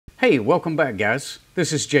Hey, welcome back guys.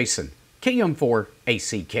 This is Jason,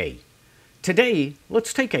 KM4ACK. Today,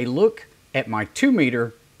 let's take a look at my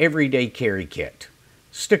 2-meter everyday carry kit.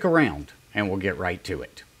 Stick around and we'll get right to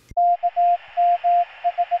it.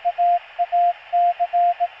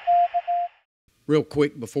 Real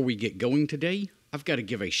quick before we get going today, I've got to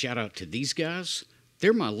give a shout out to these guys.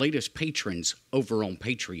 They're my latest patrons over on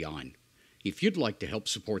Patreon. If you'd like to help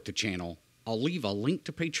support the channel, I'll leave a link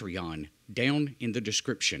to Patreon down in the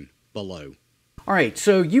description below. Alright,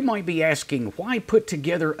 so you might be asking, why put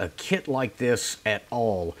together a kit like this at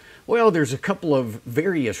all? Well, there's a couple of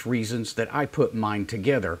various reasons that I put mine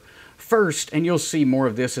together. First, and you'll see more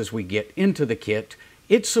of this as we get into the kit,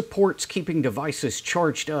 it supports keeping devices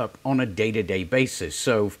charged up on a day-to-day basis.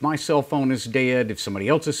 So if my cell phone is dead, if somebody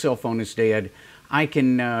else's cell phone is dead, I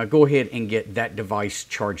can go ahead and get that device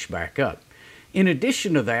charged back up. In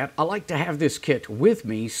addition to that, I like to have this kit with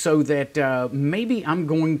me so that maybe I'm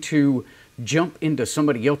going to jump into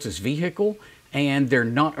somebody else's vehicle and they're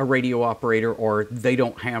not a radio operator or they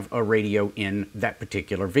don't have a radio in that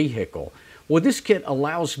particular vehicle. Well, this kit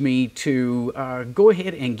allows me to go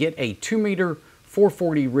ahead and get a 2-meter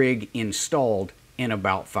 440 rig installed in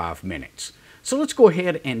about 5 minutes. So let's go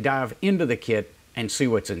ahead and dive into the kit and see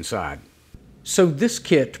what's inside. So this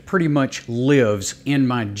kit pretty much lives in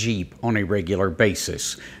my Jeep on a regular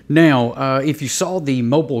basis. Now, if you saw the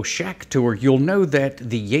mobile shack tour, you'll know that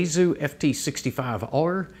the Yaesu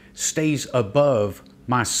FT65R stays above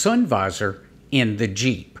my sun visor in the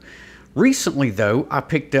Jeep. Recently though, I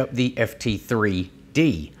picked up the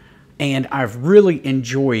FT3D and I've really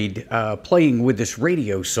enjoyed playing with this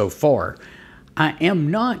radio so far. I am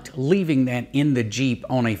not leaving that in the Jeep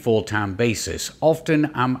on a full-time basis. Often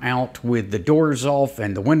I'm out with the doors off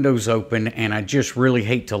and the windows open, and I just really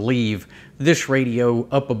hate to leave this radio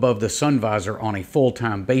up above the sun visor on a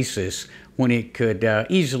full-time basis when it could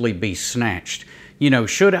easily be snatched. You know,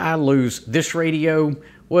 should I lose this radio,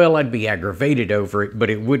 well, I'd be aggravated over it, but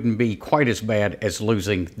it wouldn't be quite as bad as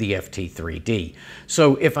losing the FT3D.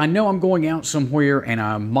 So if I know I'm going out somewhere and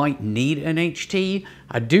I might need an HT,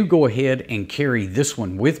 I do go ahead and carry this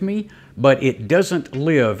one with me, but it doesn't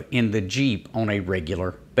live in the Jeep on a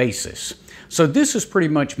regular basis. So this is pretty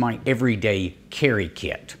much my everyday carry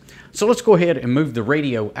kit. So let's go ahead and move the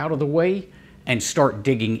radio out of the way and start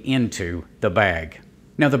digging into the bag.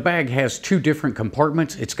 Now the bag has 2 different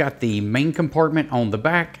compartments. It's got the main compartment on the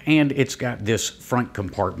back and it's got this front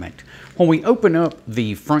compartment. When we open up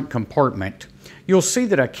the front compartment, you'll see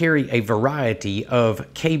that I carry a variety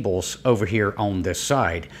of cables over here on this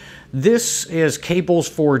side. This is cables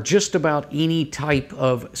for just about any type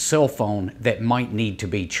of cell phone that might need to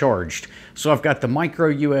be charged. So I've got the micro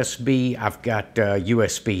USB, I've got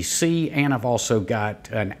USB-C, and I've also got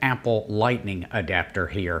an Apple Lightning adapter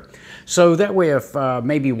here. So that way if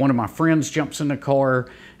maybe one of my friends jumps in the car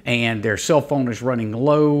and their cell phone is running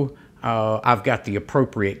low, I've got the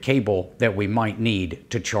appropriate cable that we might need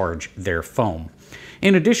to charge their phone.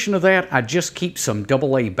 In addition to that, I just keep some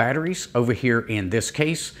AA batteries over here in this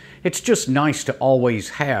case. It's just nice to always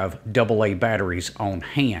have AA batteries on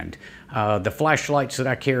hand. The flashlights that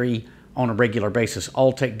I carry on a regular basis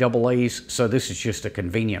all take AA's, so this is just a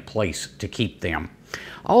convenient place to keep them.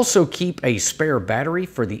 I also keep a spare battery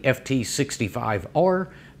for the FT65R.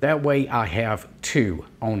 That way I have 2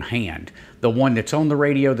 on hand. The one that's on the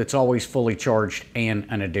radio that's always fully charged and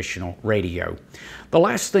an additional radio. The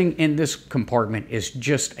last thing in this compartment is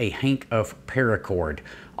just a hank of paracord.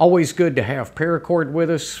 Always good to have paracord with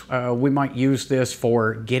us. We might use this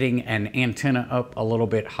for getting an antenna up a little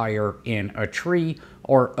bit higher in a tree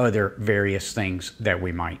or other various things that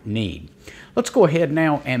we might need. Let's go ahead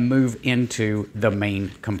now and move into the main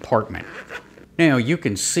compartment. Now you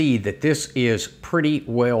can see that this is pretty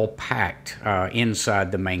well packed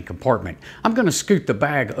inside the main compartment. I'm going to scoot the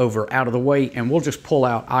bag over out of the way and we'll just pull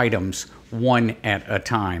out items one at a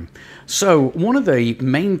time. So one of the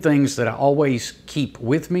main things that I always keep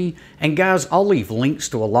with me, and guys, I'll leave links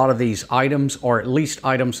to a lot of these items, or at least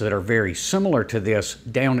items that are very similar to this,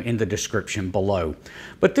 down in the description below.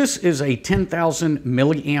 But this is a 10,000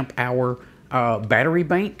 milliamp hour battery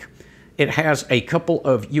bank. It has a couple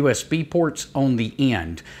of USB ports on the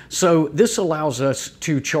end. So this allows us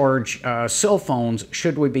to charge cell phones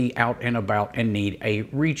should we be out and about and need a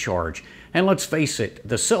recharge. And let's face it,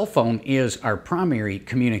 the cell phone is our primary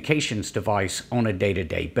communications device on a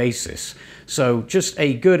day-to-day basis. So just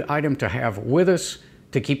a good item to have with us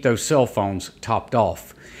to keep those cell phones topped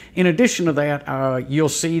off. In addition to that, you'll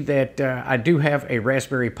see that I do have a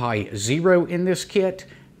Raspberry Pi Zero in this kit.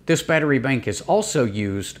 This battery bank is also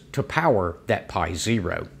used to power that Pi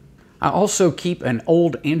Zero. I also keep an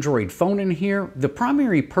old Android phone in here. The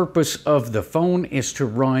primary purpose of the phone is to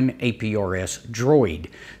run APRS Droid.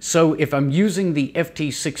 So if I'm using the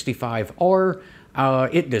FT65R,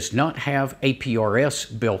 it does not have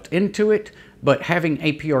APRS built into it, but having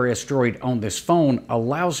APRS Droid on this phone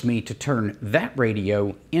allows me to turn that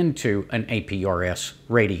radio into an APRS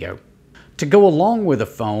radio. To go along with the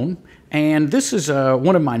phone, and this is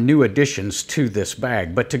one of my new additions to this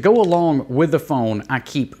bag, but to go along with the phone, I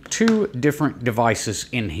keep two different devices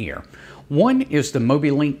in here. One is the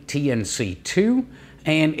Mobilink Tnc 2,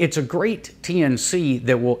 and it's a great TNC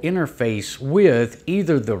that will interface with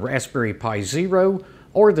either the Raspberry Pi Zero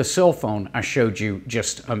or the cell phone I showed you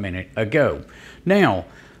just a minute ago. Now,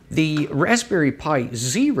 the Raspberry Pi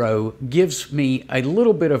Zero gives me a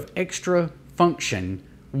little bit of extra function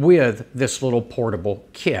with this little portable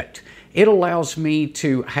kit. It allows me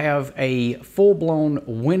to have a full-blown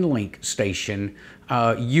WinLink station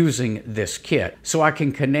using this kit. So I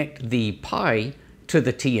can connect the Pi to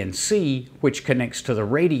the TNC, which connects to the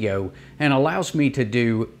radio and allows me to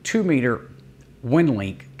do 2-meter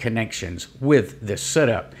WinLink connections with this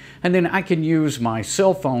setup. And then I can use my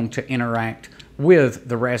cell phone to interact with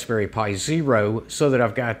the Raspberry Pi Zero so that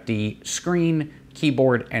I've got the screen,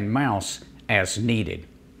 keyboard, and mouse as needed.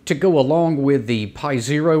 To go along with the Pi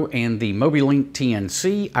Zero and the Mobilink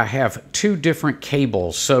Tnc, I have two different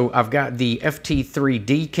cables. So I've got the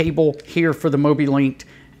FT3D cable here for the Mobilink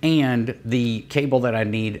and the cable that I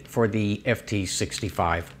need for the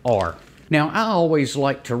FT65R. Now, I always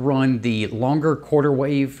like to run the longer quarter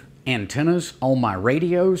wave antennas on my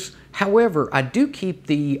radios. However, I do keep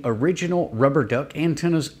the original rubber duck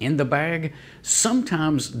antennas in the bag.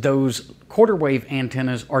 Sometimes those quarter wave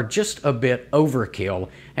antennas are just a bit overkill,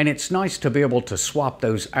 and it's nice to be able to swap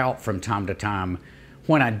those out from time to time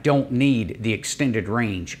when I don't need the extended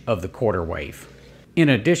range of the quarter wave. In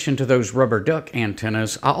addition to those rubber duck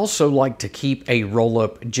antennas, I also like to keep a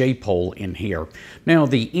roll-up J-pole in here. Now,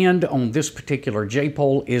 the end on this particular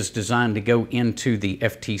J-pole is designed to go into the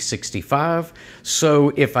FT65,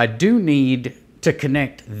 so if I do need to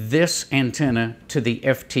connect this antenna to the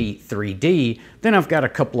FT3D, then I've got a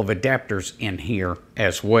couple of adapters in here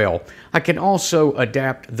as well. I can also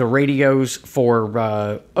adapt the radios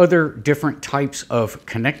for other different types of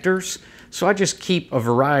connectors. So I just keep a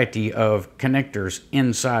variety of connectors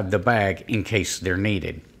inside the bag in case they're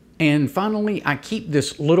needed. And finally, I keep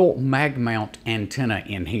this little mag mount antenna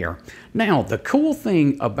in here. Now, the cool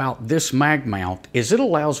thing about this mag mount is it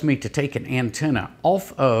allows me to take an antenna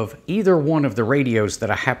off of either one of the radios that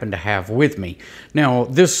I happen to have with me. Now,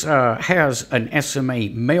 this has an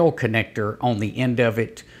SMA male connector on the end of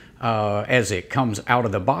it as it comes out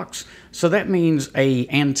of the box. So that means an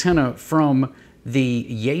antenna from the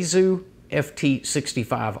Yaesu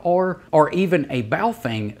FT65R or even a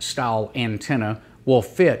Baofeng style antenna will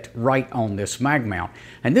fit right on this mag mount.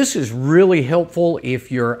 And this is really helpful if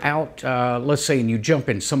you're out, let's say, and you jump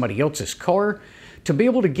in somebody else's car. To be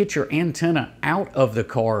able to get your antenna out of the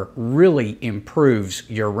car really improves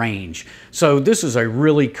your range. So this is a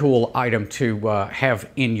really cool item to have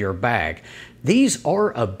in your bag. These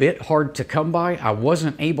are a bit hard to come by. I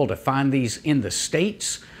wasn't able to find these in the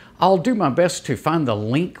States. I'll do my best to find the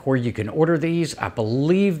link where you can order these. I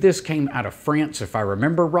believe this came out of France, if I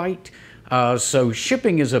remember right. So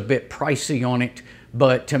shipping is a bit pricey on it,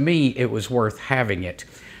 but to me, it was worth having it.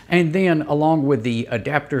 And then along with the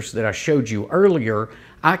adapters that I showed you earlier,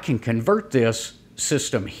 I can convert this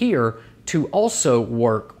system here to also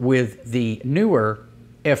work with the newer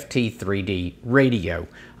FT3D radio.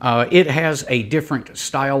 It has a different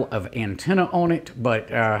style of antenna on it, but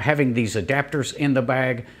having these adapters in the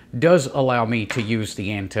bag does allow me to use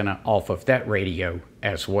the antenna off of that radio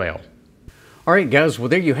as well. All right, guys, well,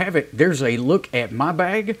 there you have it. There's a look at my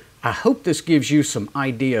bag. I hope this gives you some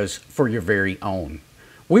ideas for your very own.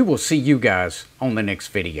 We will see you guys on the next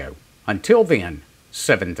video. Until then,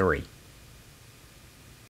 7-3.